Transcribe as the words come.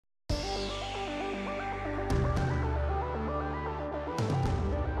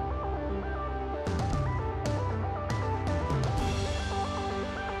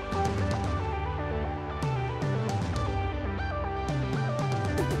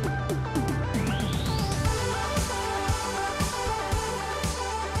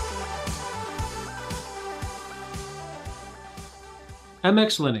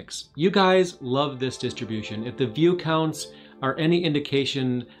MX Linux. You guys love this distribution. If the view counts are any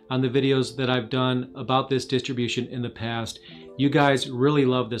indication on the videos that I've done about this distribution in the past, you guys really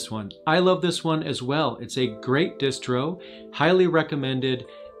love this one. I love this one as well. It's a great distro, highly recommended,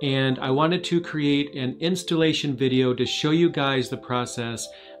 and I wanted to create an installation video to show you guys the process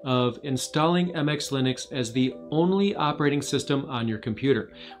of installing MX Linux as the only operating system on your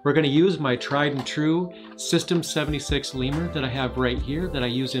computer. We're going to use my tried and true System 76 lemur that I have right here that I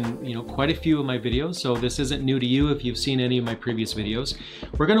use in quite a few of my videos, so this isn't new to you if you've seen any of my previous videos.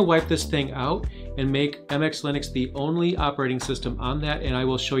 We're going to wipe this thing out and make MX Linux the only operating system on that, and I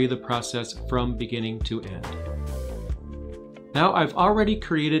will show you the process from beginning to end. Now I've already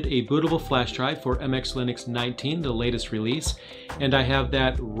created a bootable flash drive for MX Linux 19, the latest release, and I have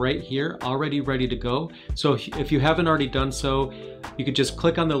that right here already ready to go. So if you haven't already done so, you could just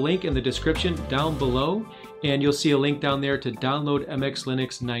click on the link in the description down below and you'll see a link down there to download MX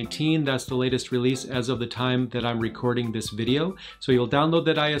Linux 19. That's the latest release as of the time that I'm recording this video. So you'll download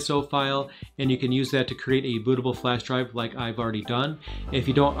that ISO file and you can use that to create a bootable flash drive like I've already done. If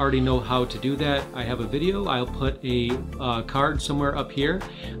you don't already know how to do that, I have a video. I'll put a card somewhere up here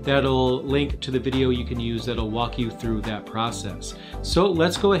that'll link to the video you can use that'll walk you through that process. So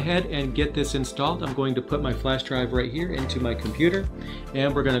let's go ahead and get this installed. I'm going to put my flash drive right here into my computer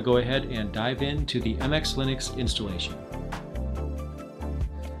and we're going to go ahead and dive into the MX Linux installation.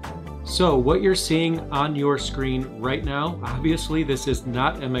 So what you're seeing on your screen right now, obviously this is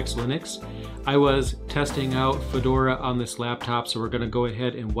not MX Linux. I was testing out Fedora on this laptop, so we're going to go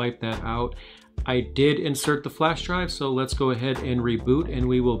ahead and wipe that out. I did insert the flash drive, so let's go ahead and reboot, and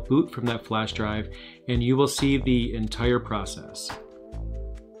we will boot from that flash drive and you will see the entire process.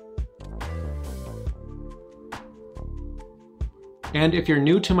 And if you're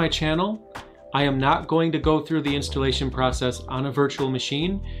new to my channel, I am not going to go through the installation process on a virtual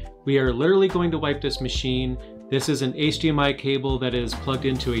machine. We are literally going to wipe this machine. This is an HDMI cable that is plugged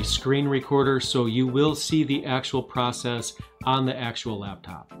into a screen recorder, so you will see the actual process on the actual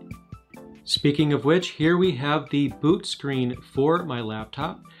laptop. Speaking of which, here we have the boot screen for my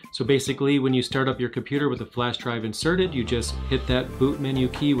laptop. So basically, when you start up your computer with a flash drive inserted, you just hit that boot menu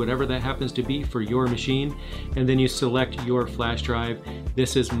key, whatever that happens to be for your machine, and then you select your flash drive.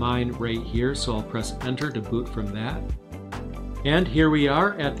 This is mine right here, so I'll press enter to boot from that. And here we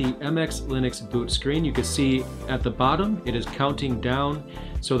are at the MX Linux boot screen. You can see at the bottom, it is counting down.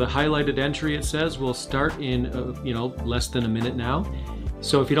 So the highlighted entry, it says, will start in less than a minute now.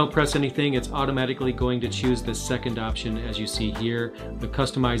 So if you don't press anything, it's automatically going to choose the second option as you see here, the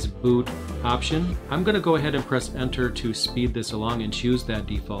customize boot option. I'm going to go ahead and press enter to speed this along and choose that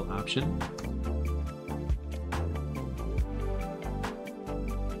default option.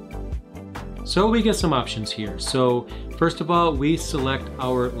 So we get some options here. So first of all, we select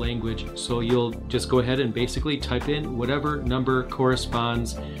our language. So you'll just go ahead and basically type in whatever number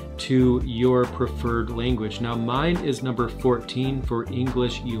corresponds to your preferred language. Now mine is number 14 for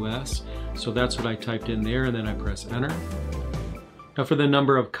English US. So that's what I typed in there, and then I press enter. Now for the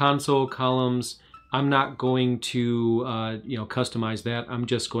number of console columns, I'm not going to customize that. I'm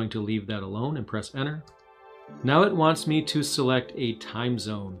just going to leave that alone and press enter. Now it wants me to select a time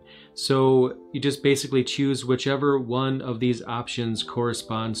zone. So you just basically choose whichever one of these options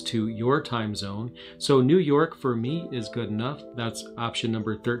corresponds to your time zone. So New York for me is good enough. That's option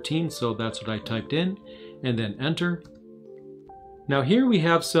number 13. So that's what I typed in and then enter. Now here we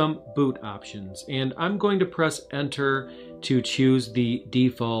have some boot options and I'm going to press enter to choose the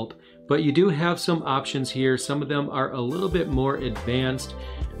default, but you do have some options here. Some of them are a little bit more advanced.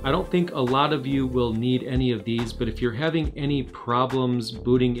 I don't think a lot of you will need any of these, but if you're having any problems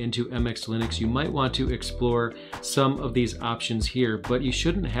booting into MX Linux, you might want to explore some of these options here, but you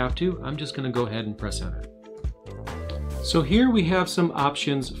shouldn't have to. I'm just going to go ahead and press enter. So here we have some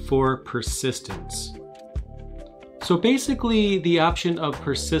options for persistence. So basically the option of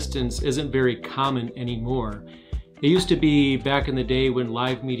persistence isn't very common anymore. It used to be back in the day when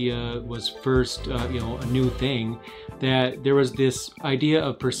live media was first, a new thing, that there was this idea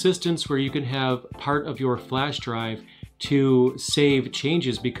of persistence where you can have part of your flash drive to save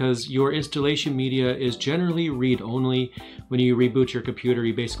changes because your installation media is generally read-only. When you reboot your computer,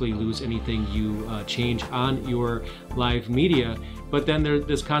 you basically lose anything you change on your live media. But then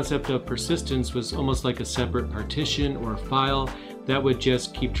this concept of persistence was almost like a separate partition or file that would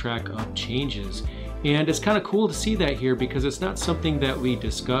just keep track of changes. And it's kind of cool to see that here because it's not something that we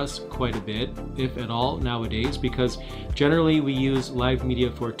discuss quite a bit, if at all, nowadays, because generally we use live media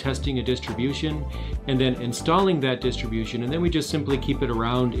for testing a distribution and then installing that distribution, and then we just simply keep it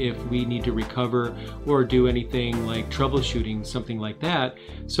around if we need to recover or do anything like troubleshooting, something like that.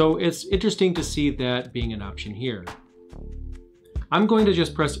 So it's interesting to see that being an option here. I'm going to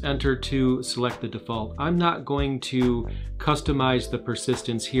just press enter to select the default. I'm not going to customize the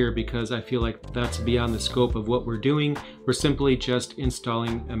persistence here because I feel like that's beyond the scope of what we're doing. We're simply just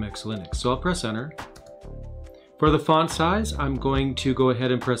installing MX Linux. So I'll press enter. For the font size, I'm going to go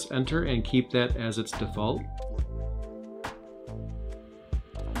ahead and press enter and keep that as its default.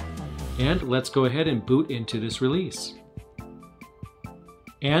 And let's go ahead and boot into this release.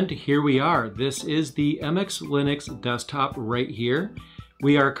 And here we are. This is the MX Linux desktop right here.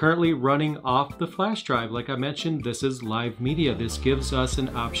 We are currently running off the flash drive. Like I mentioned, this is live media. This gives us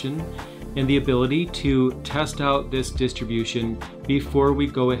an option and the ability to test out this distribution before we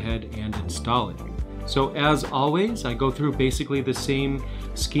go ahead and install it. So as always, I go through basically the same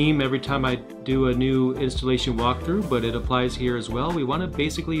scheme every time I do a new installation walkthrough, but it applies here as well. We want to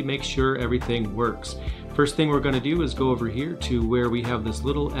basically make sure everything works. First thing we're going to do is go over here to where we have this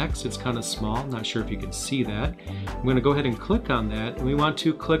little X. It's kind of small, not sure if you can see that. I'm going to go ahead and click on that, and we want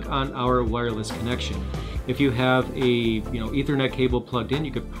to click on our wireless connection. If you have a Ethernet cable plugged in,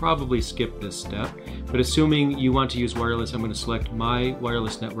 you could probably skip this step, but assuming you want to use wireless, I'm going to select my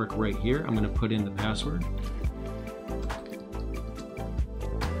wireless network right here. I'm going to put in the password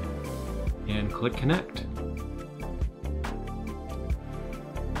and click connect.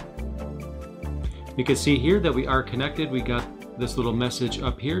 You can see here that we are connected. We got this little message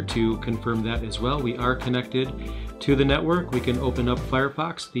up here to confirm that as well. We are connected to the network. We can open up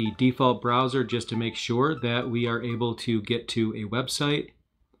Firefox, the default browser, just to make sure that we are able to get to a website.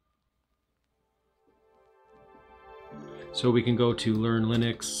 So we can go to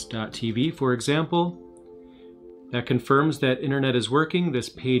learnlinux.tv, for example. That confirms that internet is working. This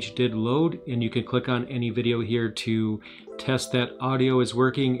page did load, and you can click on any video here to test that audio is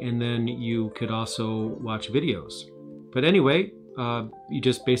working, and then you could also watch videos. But anyway, you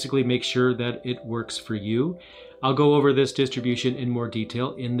just basically make sure that it works for you. I'll go over this distribution in more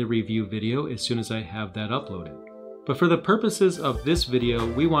detail in the review video as soon as I have that uploaded. But for the purposes of this video,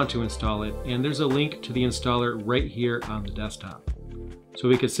 we want to install it, and there's a link to the installer right here on the desktop. So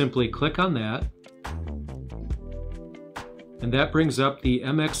we could simply click on that, and that brings up the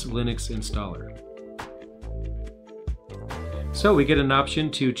MX Linux installer. So we get an option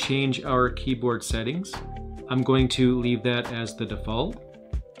to change our keyboard settings. I'm going to leave that as the default.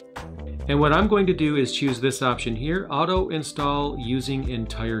 And what I'm going to do is choose this option here, auto install using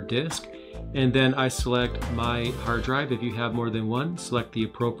entire disk. And then I select my hard drive. If you have more than one, select the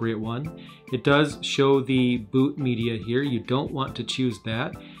appropriate one. It does show the boot media here. You don't want to choose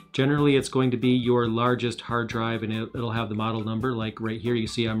that. Generally, it's going to be your largest hard drive, and it'll have the model number. Like right here, you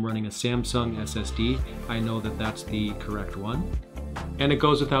see I'm running a Samsung SSD. I know that that's the correct one. And it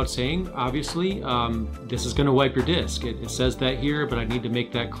goes without saying, obviously, this is going to wipe your disk. It says that here, but I need to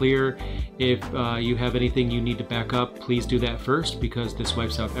make that clear. If you have anything you need to back up, please do that first, because this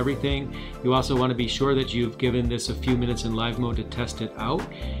wipes out everything. You also want to be sure that you've given this a few minutes in live mode to test it out.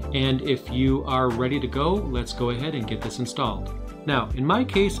 And if you are ready to go, let's go ahead and get this installed. Now, in my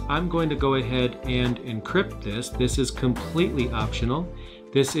case, I'm going to go ahead and encrypt this. This is completely optional.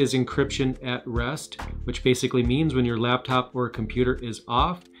 This is encryption at rest, which basically means when your laptop or computer is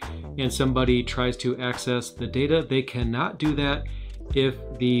off and somebody tries to access the data, they cannot do that if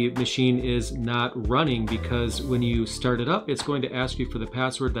the machine is not running, because when you start it up, it's going to ask you for the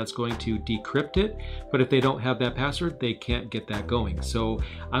password that's going to decrypt it. But if they don't have that password, they can't get that going. So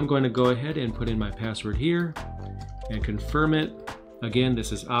I'm going to go ahead and put in my password here and confirm it. Again,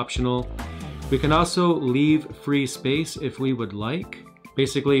 this is optional. We can also leave free space if we would like.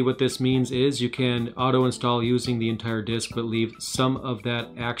 Basically, what this means is you can auto install using the entire disk, but leave some of that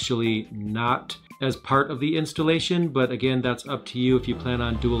actually not as part of the installation. But again, that's up to you if you plan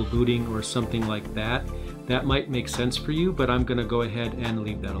on dual booting or something like that. That might make sense for you, but I'm gonna go ahead and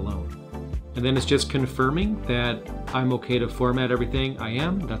leave that alone. And then it's just confirming that I'm okay to format everything. I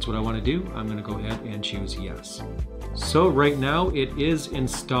am, that's what I wanna do. I'm gonna go ahead and choose yes. So right now it is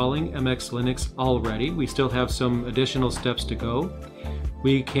installing MX Linux already. We still have some additional steps to go.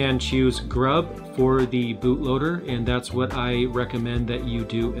 We can choose Grub for the bootloader, and that's what I recommend that you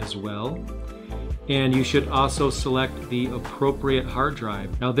do as well. And you should also select the appropriate hard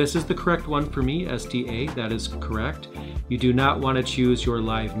drive. Now this is the correct one for me, SDA, that is correct. You do not want to choose your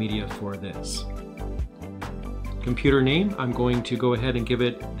live media for this. Computer name, I'm going to go ahead and give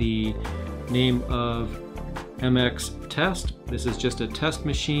it the name of MX test. This is just a test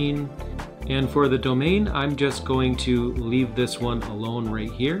machine. And for the domain, I'm just going to leave this one alone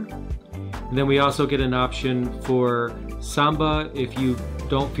right here. And then we also get an option for Samba. If you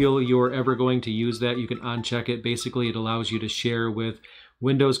don't feel you're ever going to use that, you can uncheck it. Basically, it allows you to share with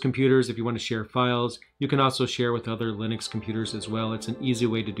Windows computers if you want to share files. You can also share with other Linux computers as well. It's an easy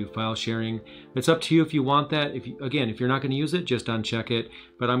way to do file sharing. It's up to you if you want that. If you're not going to use it, just uncheck it.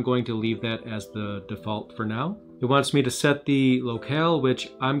 But I'm going to leave that as the default for now. It wants me to set the locale,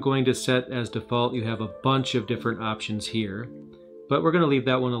 which I'm going to set as default. You have a bunch of different options here. But we're going to leave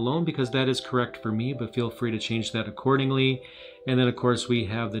that one alone because that is correct for me, but feel free to change that accordingly. And then of course we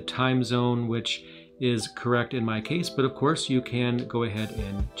have the time zone, which is correct in my case, but of course you can go ahead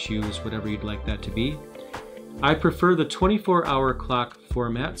and choose whatever you'd like that to be. I prefer the 24-hour clock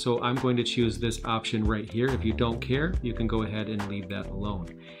format, so I'm going to choose this option right here. If you don't care, you can go ahead and leave that alone.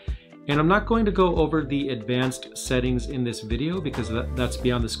 And I'm not going to go over the advanced settings in this video because that's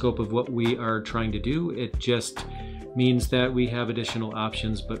beyond the scope of what we are trying to do. It just means that we have additional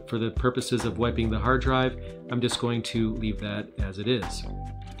options, but for the purposes of wiping the hard drive, I'm just going to leave that as it is.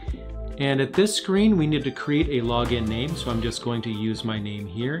 And at this screen, we need to create a login name, so I'm just going to use my name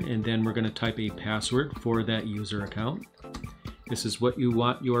here, and then we're going to type a password for that user account. This is what you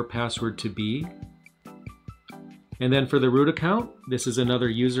want your password to be. And then for the root account, this is another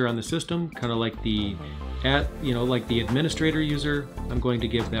user on the system, kind of like the like the administrator user. I'm going to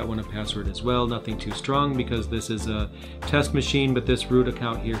give that one a password as well. Nothing too strong because this is a test machine, but this root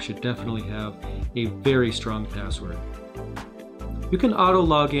account here should definitely have a very strong password. You can auto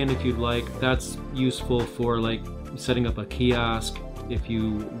log in if you'd like. That's useful for like setting up a kiosk. If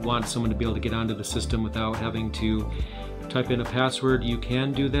you want someone to be able to get onto the system without having to type in a password, you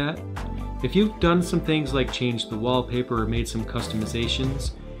can do that. If you've done some things like changed the wallpaper or made some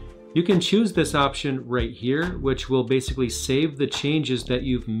customizations, you can choose this option right here, which will basically save the changes that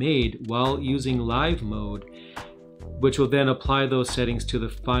you've made while using live mode, which will then apply those settings to the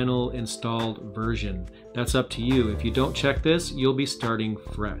final installed version. That's up to you. If you don't check this, you'll be starting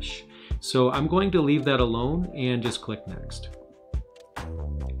fresh. So I'm going to leave that alone and just click next.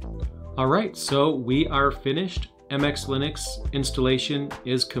 All right, so we are finished. MX Linux installation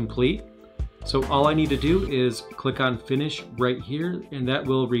is complete. So all I need to do is click on finish right here, and that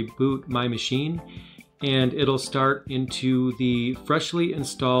will reboot my machine, and it'll start into the freshly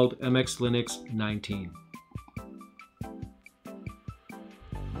installed MX Linux 19.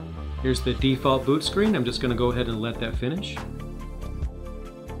 Here's the default boot screen. I'm just going to go ahead and let that finish.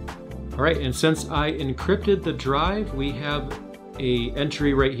 All right, and since I encrypted the drive, we have an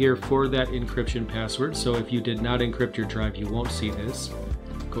entry right here for that encryption password. So if you did not encrypt your drive, you won't see this.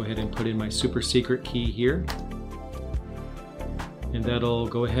 Go ahead and put in my super secret key here. And that'll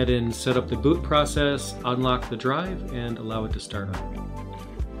go ahead and set up the boot process, unlock the drive, and allow it to start up.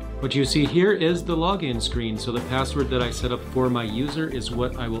 What you see here is the login screen. So the password that I set up for my user is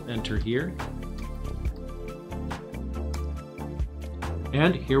what I will enter here.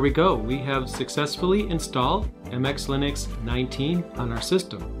 And here we go. We have successfully installed MX Linux 19 on our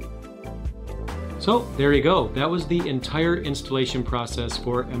system. So there you go. That was the entire installation process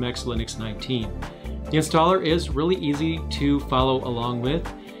for MX Linux 19. The installer is really easy to follow along with.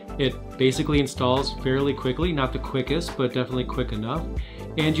 It basically installs fairly quickly, not the quickest, but definitely quick enough.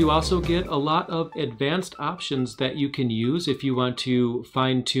 And you also get a lot of advanced options that you can use if you want to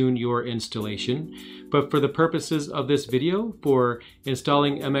fine-tune your installation. But for the purposes of this video, for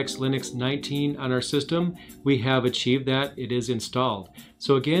installing MX Linux 19 on our system, we have achieved that. It is installed.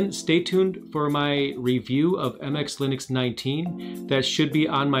 So again, stay tuned for my review of MX Linux 19. That should be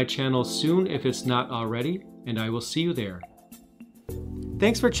on my channel soon if it's not already, and I will see you there.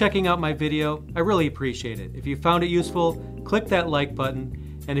 Thanks for checking out my video. I really appreciate it. If you found it useful, click that like button.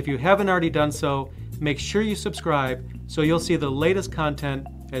 And if you haven't already done so, make sure you subscribe so you'll see the latest content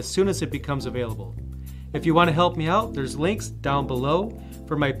as soon as it becomes available. If you want to help me out, there's links down below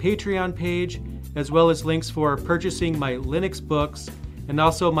for my Patreon page, as well as links for purchasing my Linux books, and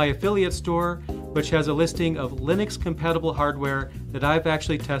also my affiliate store, which has a listing of Linux compatible hardware that I've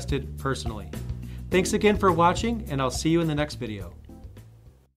actually tested personally. Thanks again for watching, and I'll see you in the next video.